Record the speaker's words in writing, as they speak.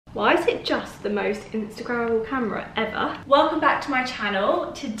Why is it just the most Instagrammable camera ever? Welcome back to my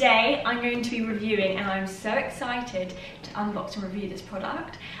channel. Today I'm going to be reviewing, and I'm so excited to unbox and review this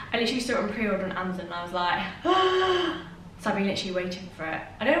product. I literally saw it on pre-order on Amazon and I was like, so I've been literally waiting for it.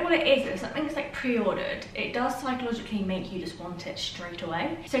 I don't know what it is, but it's something that's like pre-ordered. It does psychologically make you just want it straight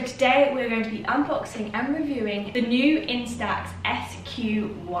away. So today we're going to be unboxing and reviewing the new Instax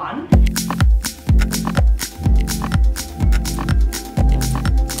SQ1.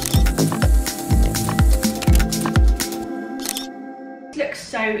 Looks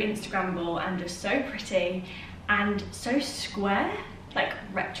so Instagrammable and just so pretty and so square, like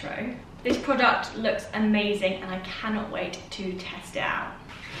retro. This product looks amazing and I cannot wait to test it out.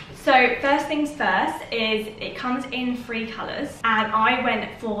 So first things first is it comes in 3 colours, and I went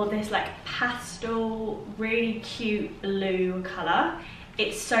for this like pastel, really cute blue colour.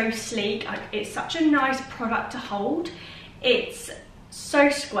 It's so sleek, it's such a nice product to hold. It's so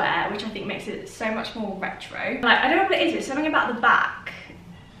square, which I think makes it so much more retro. Like, I don't know what it is, but something about the back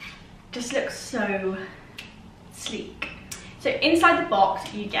just looks so sleek. So inside the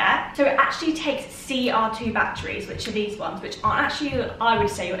box you get, so it actually takes CR2 batteries, which are these ones, which aren't actually, I would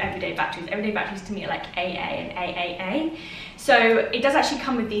say, your everyday batteries. Everyday batteries to me are like AA and AAA. So it does actually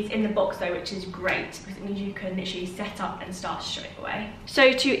come with these in the box though, which is great because it means you can literally set up and start straight away.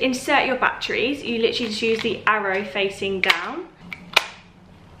 So to insert your batteries, you literally just use the arrow facing down.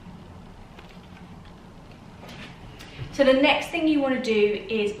 So the next thing you want to do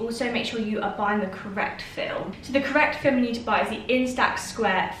is also make sure you are buying the correct film. So the correct film you need to buy is the Instax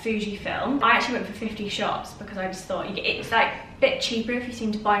Square Fujifilm. I actually went for 50 shots because I just thought it's like a bit cheaper if you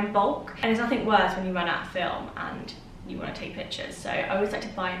seem to buy in bulk. And there's nothing worse when you run out of film and you want to take pictures, so I always like to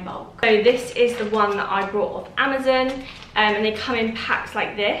buy in bulk. So this is the one that I brought off Amazon, and they come in packs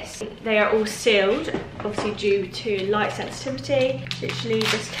like this. They are all sealed, obviously due to light sensitivity. Literally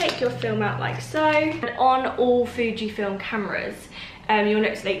just take your film out like so. And on all Fujifilm cameras, you'll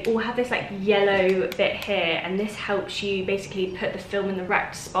notice they all have this like yellow bit here, and this helps you basically put the film in the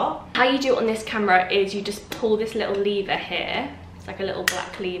correct spot. How you do it on this camera is you just pull this little lever here. It's like a little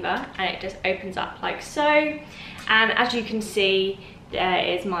black lever, and it just opens up like so. And as you can see, there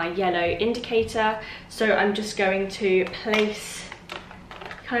is my yellow indicator. So I'm just going to place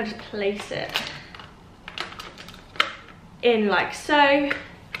it in like so,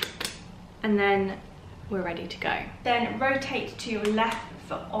 and then we're ready to go. Then rotate to your left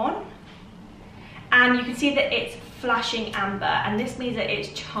for on, and you can see that it's flashing amber, and this means that it's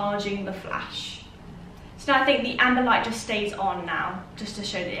charging the flash. So now I think the amber light just stays on now, just to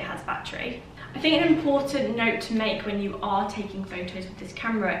show that it has battery. I think an important note to make when you are taking photos with this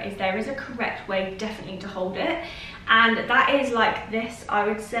camera is there is a correct way definitely to hold it, and that is like this, I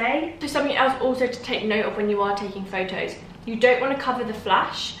would say. So something else also to take note of when you are taking photos, you don't want to cover the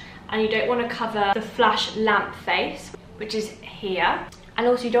flash, and you don't want to cover the flash lamp face, which is here, and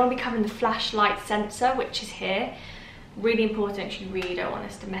also you don't want to be covering the flashlight sensor, which is here. Really important, you really don't want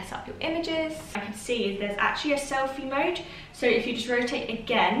us to mess up your images. I can see there's actually a selfie mode, so if you just rotate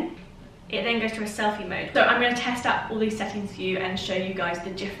again, it then goes to a selfie mode. So I'm going to test out all these settings for you and show you guys the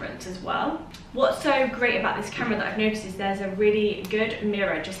difference as well. What's so great about this camera that I've noticed is there's a really good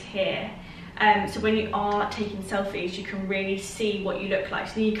mirror just here. So when you are taking selfies, you can really see what you look like.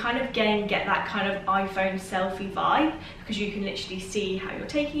 So you kind of again get that kind of iPhone selfie vibe, because you can literally see how you're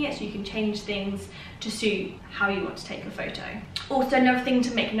taking it, so you can change things to suit how you want to take a photo. Also, another thing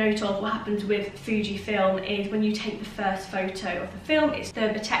to make note of, what happens with Fujifilm is when you take the first photo of the film, it's the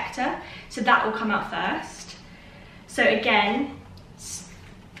protector, so that will come out first. So again,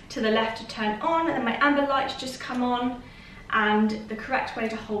 to the left to turn on, and then my amber lights just come on. And the correct way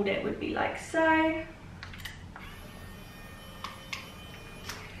to hold it would be like so.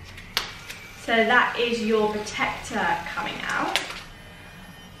 So that is your protector coming out.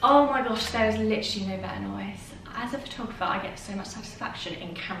 Oh my gosh, there is literally no better noise. As a photographer, I get so much satisfaction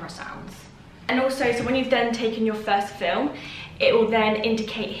in camera sounds. And also, so when you've then taken your first film, it will then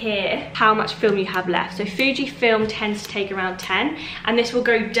indicate here how much film you have left. So Fujifilm tends to take around 10, and this will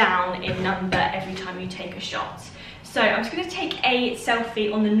go down in number every time you take a shot. So I'm just going to take a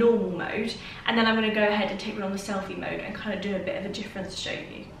selfie on the normal mode, and then I'm going to go ahead and take one on the selfie mode and kind of do a bit of a difference to show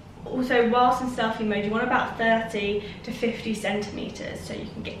you. Also, whilst in selfie mode, you want about 30 to 50 centimeters so you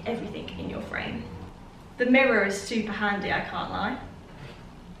can get everything in your frame. The mirror is super handy, I can't lie.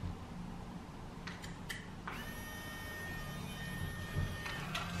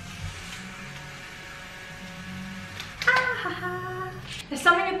 There's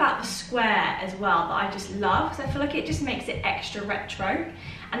something about the square as well that I just love, because I feel like it just makes it extra retro,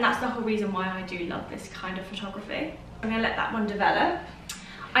 and that's the whole reason why I do love this kind of photography. I'm going to let that one develop.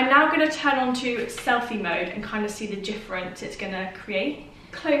 I'm now going to turn on to selfie mode and kind of see the difference it's going to create.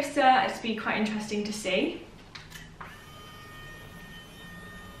 Closer, it's be quite interesting to see.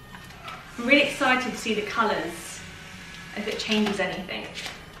 I'm really excited to see the colours, if it changes anything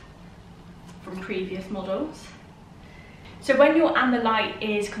from previous models. So when your amber light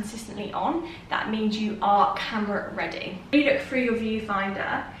is consistently on, that means you are camera ready. When you look through your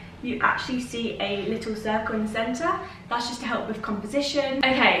viewfinder, you actually see a little circle in the centre. That's just to help with composition.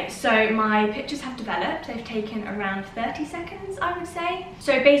 Okay, so my pictures have developed. They've taken around 30 seconds, I would say.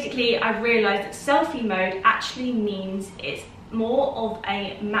 So basically, I've realised that selfie mode actually means it's more of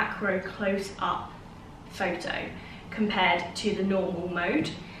a macro close-up photo compared to the normal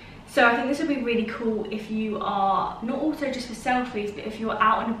mode. So I think this would be really cool if you are, not also just for selfies, but if you're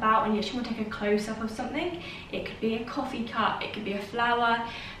out and about and you actually want to take a close-up of something. It could be a coffee cup, it could be a flower,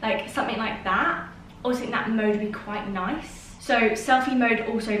 like something like that. I also think that mode would be quite nice. So selfie mode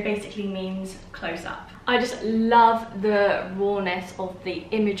also basically means close-up. I just love the rawness of the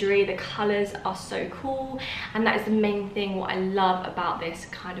imagery. The colours are so cool, and that is the main thing what I love about this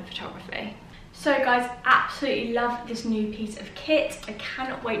kind of photography. So guys, absolutely love this new piece of kit. I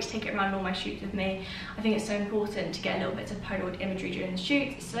cannot wait to take it around all my shoots with me. I think it's so important to get a little bit of Polaroid imagery during the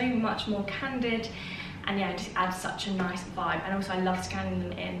shoots. It's so much more candid, and yeah, it just adds such a nice vibe. And also I love scanning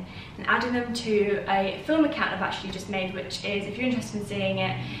them in and adding them to a film account I've actually just made, which is, if you're interested in seeing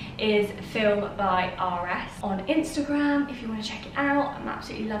it, is Film by RS on Instagram if you want to check it out. I'm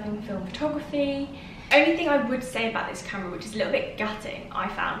absolutely loving film photography. Only thing I would say about this camera, which is a little bit gutting, I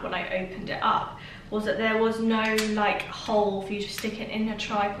found when I opened it up, was that there was no like hole for you to stick it in a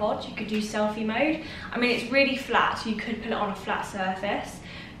tripod. You could do selfie mode. I mean, it's really flat, so you could put it on a flat surface.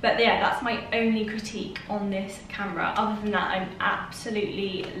 But yeah, that's my only critique on this camera. Other than that, I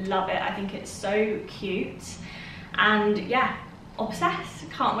absolutely love it. I think it's so cute. And yeah, obsessed.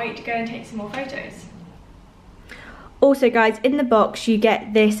 Can't wait to go and take some more photos. Also guys, in the box you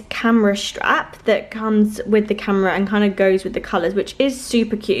get this camera strap that comes with the camera and kind of goes with the colours, which is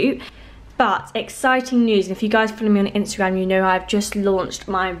super cute. But exciting news, and if you guys follow me on Instagram, you know I've just launched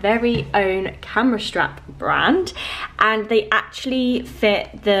my very own camera strap brand, and they actually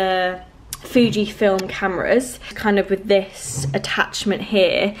fit the Fujifilm cameras, kind of with this attachment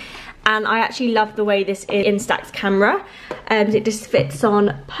here. And I actually love the way this is Instax camera. It just fits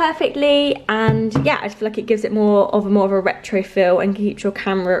on perfectly, and yeah, I just feel like it gives it more of a retro feel and keeps your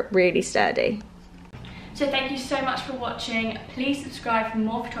camera really sturdy. So thank you so much for watching. Please subscribe for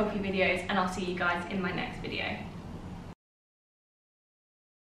more photography videos, and I'll see you guys in my next video.